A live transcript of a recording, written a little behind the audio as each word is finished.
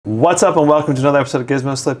What's up and welcome to another episode of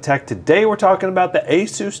Gizmo Slip Tech. Today we're talking about the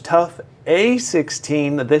Asus TUF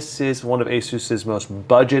A16. This is one of Asus's most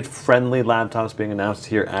budget-friendly laptops being announced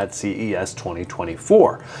here at CES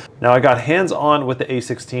 2024. Now I got hands-on with the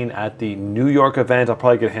A16 at the New York event. I'll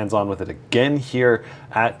probably get hands-on with it again here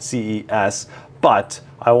at CES, but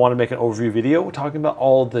I want to make an overview video talking about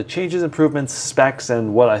all the changes, improvements, specs,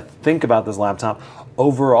 and what I think about this laptop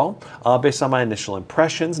overall, based on my initial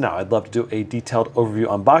impressions. Now, I'd love to do a detailed overview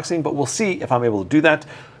unboxing, but we'll see if I'm able to do that.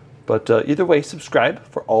 But either way, subscribe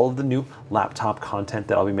for all of the new laptop content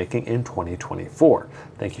that I'll be making in 2024.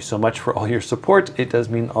 Thank you so much for all your support. It does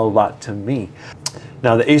mean a lot to me.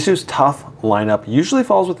 Now, the Asus TUF lineup usually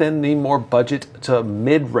falls within the more budget to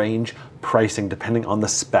mid-range pricing, depending on the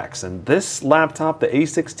specs. And this laptop, the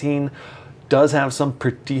A16, does have some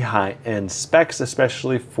pretty high-end specs,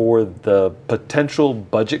 especially for the potential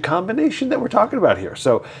budget combination that we're talking about here.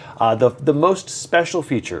 So the most special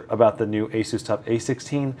feature about the new Asus TUF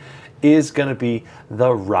A16 is going to be the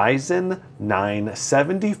Ryzen 9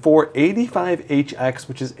 7485HX,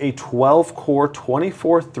 which is a 12-core,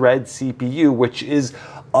 24-thread CPU, which is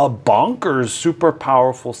a bonkers super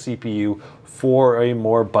powerful CPU for a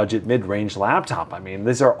more budget mid-range laptop. I mean,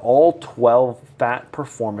 these are all 12 fat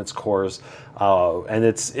performance cores, and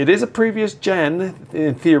it is a previous gen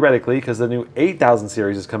theoretically, because the new 8000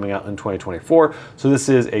 series is coming out in 2024. So this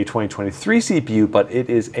is a 2023 CPU, but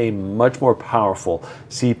it is a much more powerful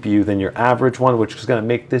CPU than your average one, which is going to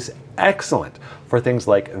make this excellent for things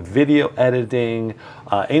like video editing,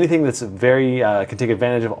 anything that's can take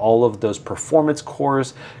advantage of all of those performance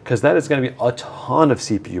cores, because that is going to be a ton of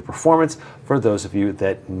CPU performance for those of you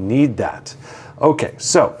that need that. Okay,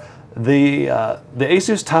 so the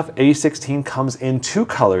Asus TUF A16 comes in two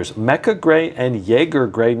colors, Mecha Gray and Jaeger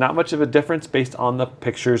Gray. Not much of a difference based on the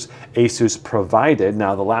pictures Asus provided.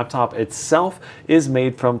 Now, the laptop itself is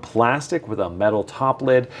made from plastic with a metal top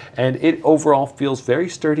lid, and it overall feels very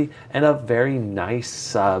sturdy and a very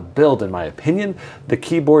nice build, in my opinion. The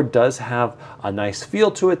keyboard does have a nice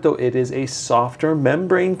feel to it, though it is a softer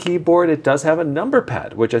membrane keyboard. It does have a number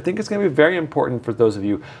pad, which I think is going to be very important for those of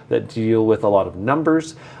you that deal with a lot of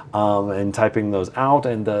numbers and typing those out.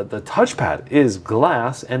 And the touchpad is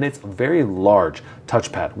glass, and it's a very large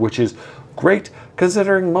touchpad, which is great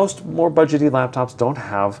considering most more budgety laptops don't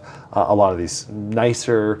have a lot of these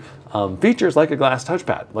nicer features like a glass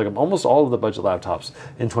touchpad. Like almost all of the budget laptops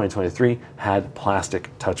in 2023 had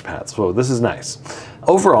plastic touchpads, so this is nice.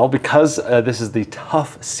 Overall, because this is the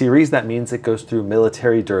TUF series, that means it goes through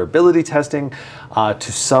military durability testing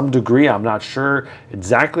to some degree. I'm not sure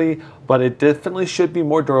exactly, but it definitely should be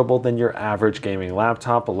more durable than your average gaming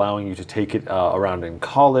laptop, allowing you to take it around in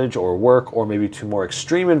college or work, or maybe to more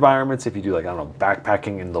extreme environments if you do, like, I don't know,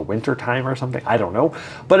 backpacking in the winter time or something. I don't know,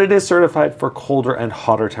 but it is certified for colder and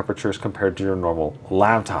hotter temperatures compared to your normal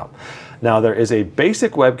laptop. Now, there is a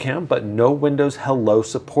basic webcam, but no Windows Hello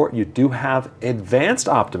support. You do have Advanced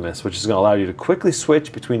Optimus, which is going to allow you to quickly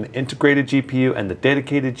switch between the integrated GPU and the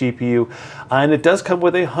dedicated GPU. And it does come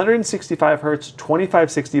with a 165 Hz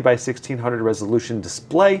 2560 by 1600 resolution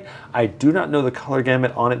display. I do not know the color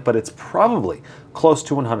gamut on it, but it's probably close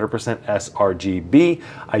to 100% sRGB.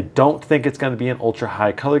 I don't think it's going to be an ultra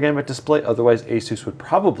high color gamut display, otherwise Asus would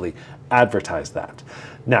probably advertise that.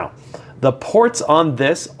 Now, the ports on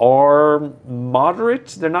this are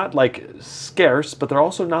moderate. They're not like scarce, but they're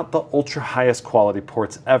also not the ultra highest quality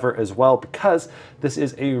ports ever as well, because this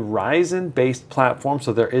is a Ryzen based platform.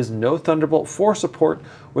 So there is no Thunderbolt 4 support,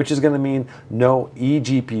 which is going to mean no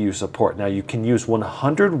eGPU support. Now, you can use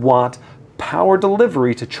 100-watt power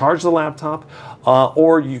delivery to charge the laptop,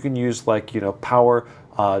 or you can use, like, you know, power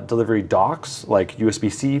delivery docks, like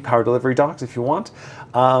USB-C power delivery docks if you want.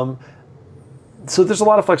 So there's a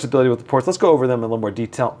lot of flexibility with the ports. Let's go over them in a little more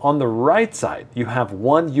detail. On the right side, you have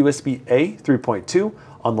one USB-A 3.2.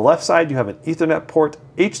 On the left side, you have an Ethernet port,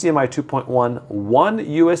 HDMI 2.1, one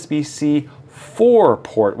USB-C 4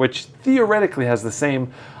 port, which theoretically has the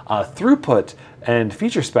same throughput and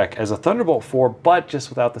feature spec as a Thunderbolt 4, but just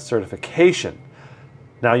without the certification.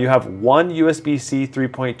 Now, you have one USB-C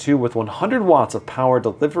 3.2 with 100 watts of power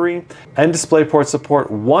delivery, and DisplayPort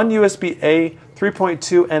support, one USB-A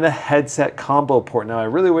 3.2 and a headset combo port. Now, I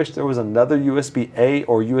really wish there was another USB-A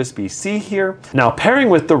or USB-C here. Now, pairing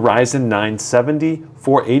with the Ryzen 9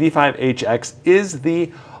 7485HX is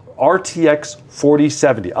the RTX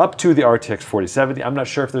 4070, up to the RTX 4070. I'm not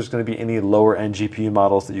sure if there's going to be any lower end GPU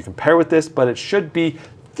models that you can pair with this, but it should be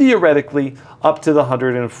theoretically up to the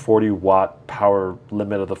 140 watt power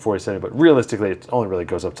limit of the 4070, but realistically it only really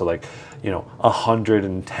goes up to, like, you know,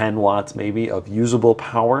 110 watts maybe of usable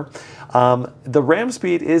power. The RAM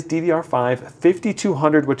speed is DDR5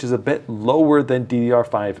 5200, which is a bit lower than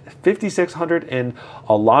DDR5 5600 in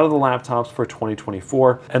a lot of the laptops for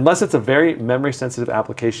 2024. Unless it's a very memory sensitive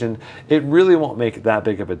application, it really won't make that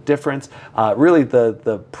big of a difference. Really,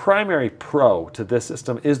 the primary pro to this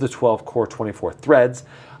system is the 12 core 24 threads.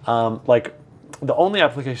 The only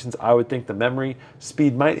applications I would think the memory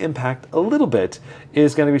speed might impact a little bit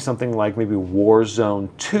is going to be something like maybe Warzone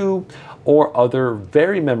 2 or other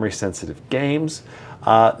very memory sensitive games,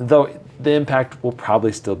 though the impact will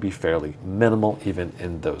probably still be fairly minimal even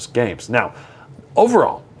in those games. Now,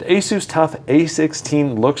 overall, the Asus TUF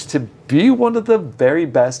A16 looks to be one of the very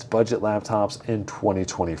best budget laptops in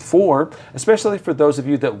 2024, especially for those of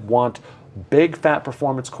you that want big fat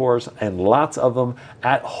performance cores and lots of them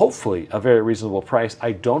at hopefully a very reasonable price.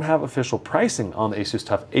 I don't have official pricing on the Asus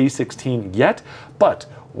TUF A16 yet, but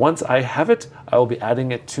once I have it, I will be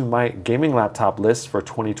adding it to my gaming laptop list for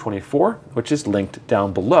 2024, which is linked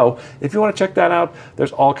down below. If you want to check that out,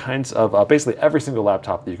 there's all kinds of, basically every single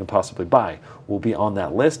laptop that you can possibly buy will be on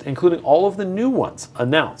that list, including all of the new ones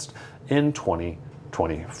announced in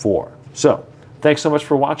 2024. So, thanks so much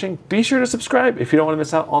for watching. Be sure to subscribe if you don't want to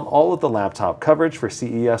miss out on all of the laptop coverage for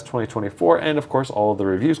CES 2024 and of course all of the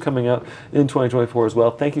reviews coming out in 2024 as well.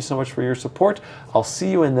 Thank you so much for your support. I'll see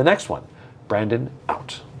you in the next one. Brandon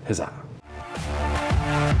out. Huzzah.